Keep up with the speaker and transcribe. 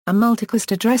A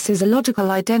multicast address is a logical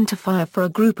identifier for a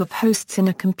group of hosts in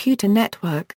a computer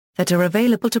network that are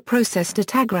available to process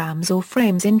datagrams or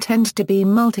frames intended to be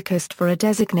multicast for a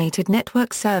designated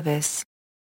network service.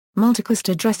 Multicast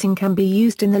addressing can be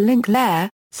used in the link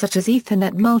layer, such as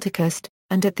Ethernet multicast,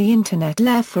 and at the Internet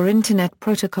layer for Internet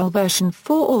Protocol version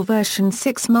 4 or version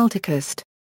 6 multicast.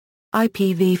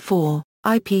 IPv4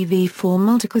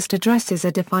 multicast addresses are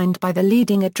defined by the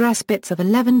leading address bits of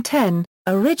 1110,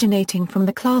 originating from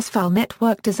the class file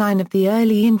network design of the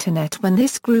early Internet when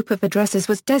this group of addresses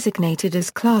was designated as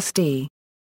Class D.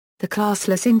 The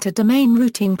classless inter-domain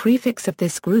routing prefix of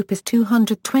this group is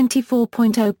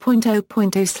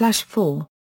 224.0.0.0/4.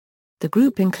 The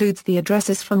group includes the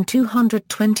addresses from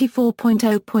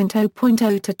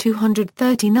 224.0.0.0 to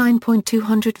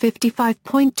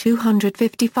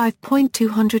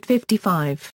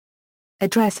 239.255.255.255.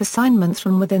 Address assignments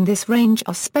from within this range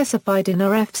are specified in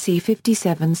RFC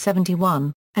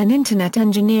 5771, an Internet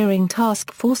Engineering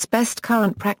Task Force Best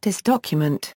Current Practice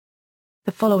document.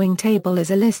 The following table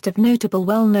is a list of notable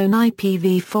well-known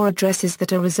IPv4 addresses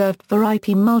that are reserved for IP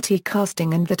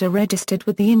multicasting and that are registered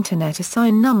with the Internet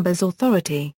Assigned Numbers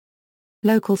Authority.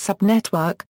 Local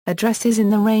subnetwork, addresses in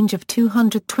the range of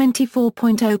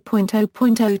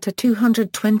 224.0.0.0 to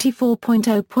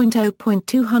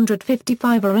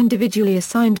 224.0.0.255 are individually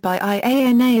assigned by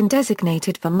IANA and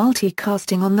designated for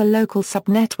multicasting on the local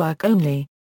subnetwork only.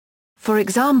 For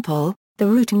example, the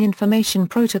Routing Information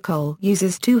Protocol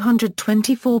uses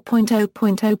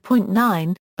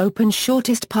 224.0.0.9, Open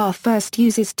Shortest Path First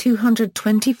uses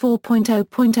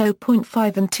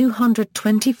 224.0.0.5 and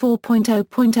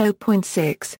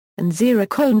 224.0.0.6, and Zero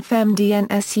Confirm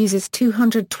DNS uses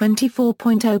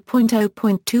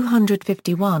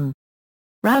 224.0.0.251.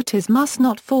 Routers must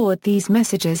not forward these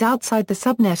messages outside the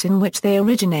subnet in which they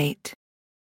originate.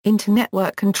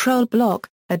 Internetwork Control Block,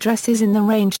 addresses in the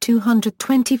range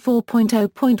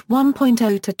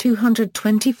 224.0.1.0 to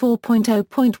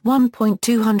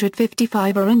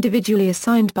 224.0.1.255 are individually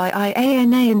assigned by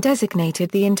IANA and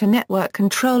designated the Internetwork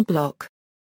Control Block.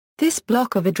 This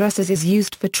block of addresses is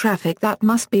used for traffic that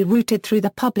must be routed through the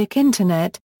public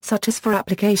Internet, such as for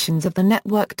applications of the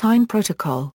Network Time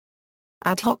Protocol.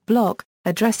 Ad hoc block,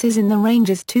 addresses in the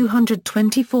ranges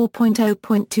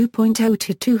 224.0.2.0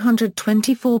 to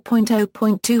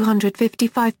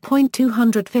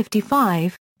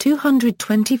 224.0.255.255,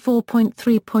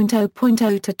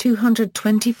 224.3.0.0 to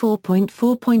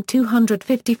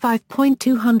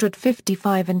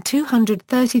 224.4.255.255 and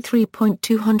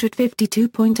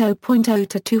 233.252.0.0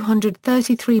 to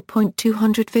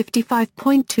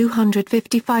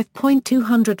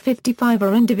 233.255.255.255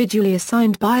 are individually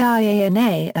assigned by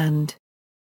IANA and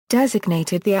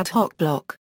designated the ad hoc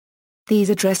block. These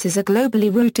addresses are globally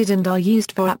routed and are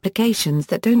used for applications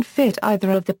that don't fit either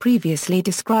of the previously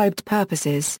described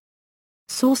purposes.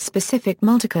 Source-specific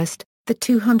multicast, the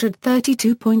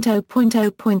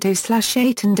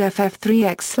 232.0.0.0/8 and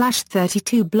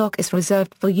FF3X/32 block is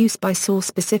reserved for use by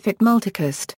source-specific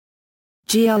multicast.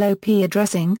 GLOP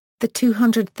addressing, the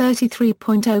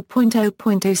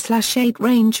 233.0.0.0/8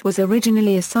 range was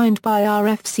originally assigned by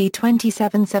RFC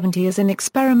 2770 as an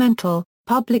experimental,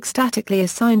 public statically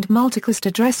assigned multicast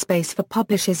address space for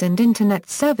publishers and Internet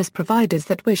service providers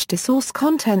that wish to source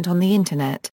content on the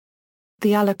Internet.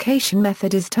 The allocation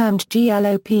method is termed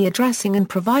GLOP addressing and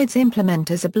provides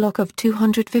implementers a block of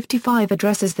 255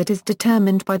 addresses that is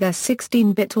determined by their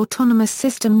 16-bit autonomous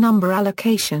system number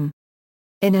allocation.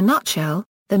 In a nutshell,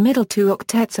 the middle two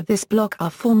octets of this block are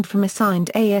formed from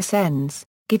assigned ASNs,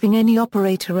 giving any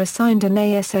operator assigned an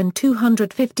ASN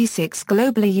 256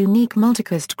 globally unique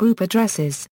multicast group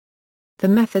addresses. The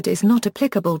method is not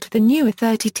applicable to the newer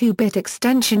 32-bit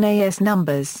extension AS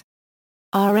numbers.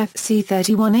 RFC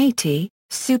 3180,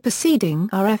 superseding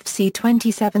RFC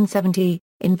 2770,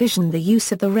 envisioned the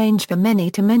use of the range for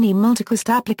many-to-many multicast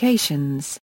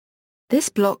applications. This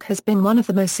block has been one of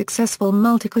the most successful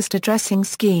multicast addressing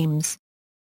schemes.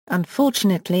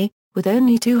 Unfortunately, with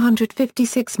only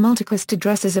 256 multicast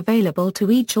addresses available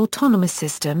to each autonomous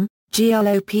system,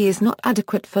 GLOP is not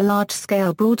adequate for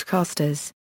large-scale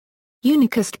broadcasters.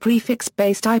 Unicast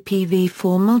prefix-based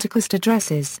IPv4 multicast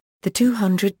addresses, the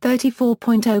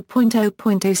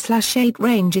 234.0.0.0/8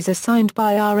 range is assigned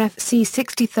by RFC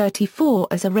 6034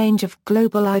 as a range of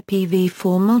global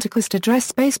IPv4 multicast address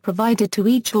space provided to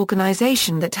each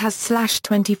organization that has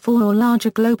 /24 or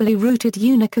larger globally routed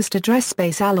unicast address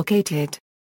space allocated.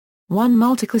 One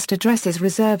multicast address is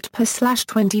reserved per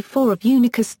 /24 of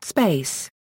unicast space.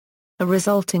 A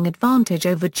resulting advantage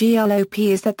over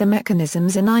GLOP is that the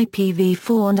mechanisms in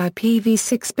IPv4 and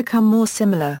IPv6 become more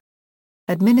similar.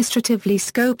 Administratively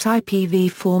scoped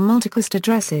IPv4 multicast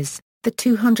addresses. The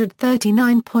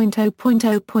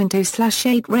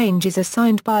 239.0.0.0/8 range is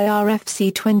assigned by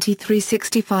RFC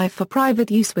 2365 for private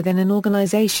use within an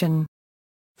organization.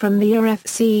 From the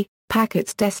RFC,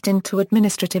 packets destined to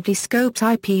administratively scoped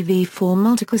IPv4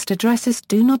 multicast addresses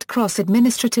do not cross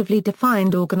administratively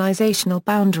defined organizational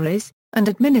boundaries, and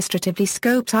administratively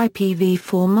scoped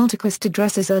IPv4 multicast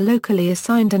addresses are locally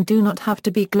assigned and do not have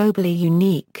to be globally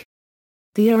unique.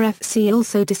 The RFC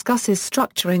also discusses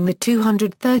structuring the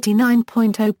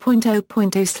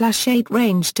 239.0.0.0/8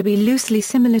 range to be loosely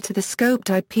similar to the scoped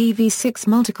IPv6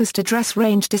 multicast address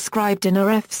range described in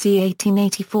RFC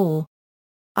 1884.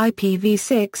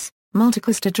 IPv6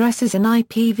 multicast addresses in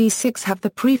IPv6 have the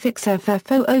prefix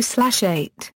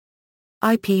FF00/8.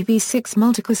 IPv6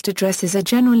 multicast addresses are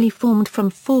generally formed from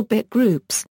 4-bit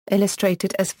groups,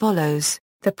 illustrated as follows.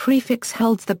 The prefix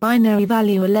holds the binary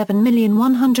value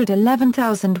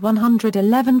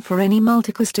 11,111,111 for any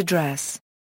multicast address.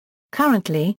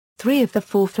 Currently, 3 of the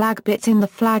 4 flag bits in the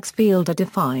flags field are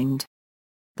defined.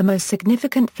 The most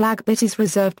significant flag bit is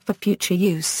reserved for future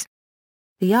use.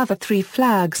 The other 3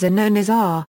 flags are known as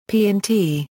R, P and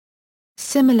T.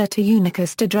 Similar to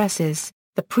unicast addresses,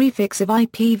 the prefix of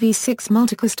IPv6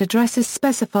 multicast addresses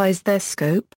specifies their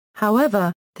scope,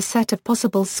 however, the set of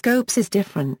possible scopes is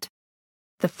different.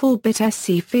 The 4-bit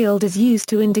SC field is used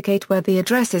to indicate where the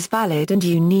address is valid and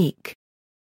unique.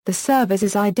 The service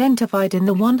is identified in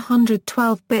the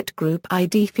 112-bit group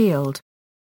ID field.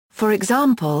 For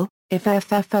example, if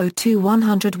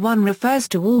FF02101 refers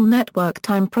to all network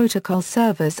time protocol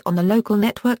servers on the local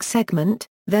network segment,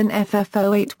 then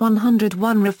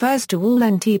FF08101 refers to all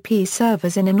NTP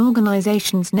servers in an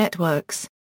organization's networks.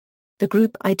 The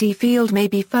group ID field may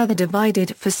be further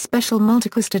divided for special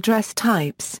multicast address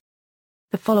types.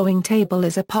 The following table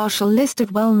is a partial list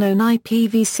of well-known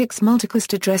IPv6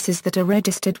 multicast addresses that are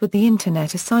registered with the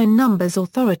Internet Assigned Numbers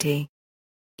Authority.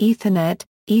 Ethernet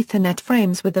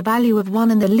frames with the value of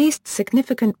 1 and the least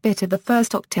significant bit of the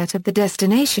first octet of the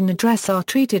destination address are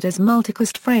treated as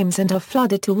multicast frames and are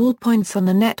flooded to all points on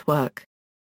the network.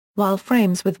 While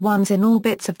frames with 1s in all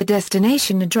bits of the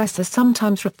destination address are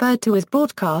sometimes referred to as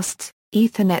broadcasts,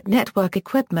 Ethernet network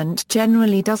equipment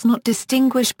generally does not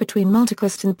distinguish between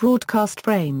multicast and broadcast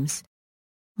frames.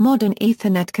 Modern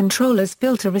Ethernet controllers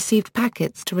filter received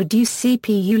packets to reduce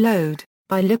CPU load,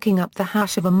 by looking up the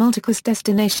hash of a multicast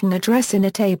destination address in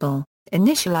a table,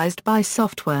 initialized by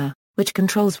software, which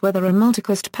controls whether a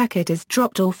multicast packet is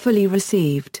dropped or fully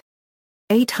received.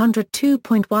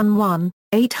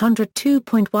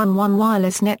 802.11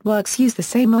 wireless networks use the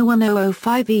same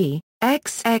 01005E.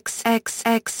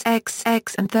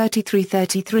 XXXXXX and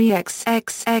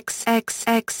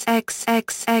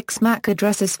 3333XXXXXXXX MAC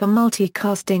addresses for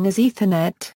multicasting as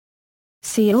Ethernet.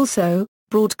 See also,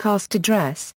 broadcast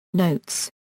address, notes.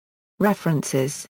 References.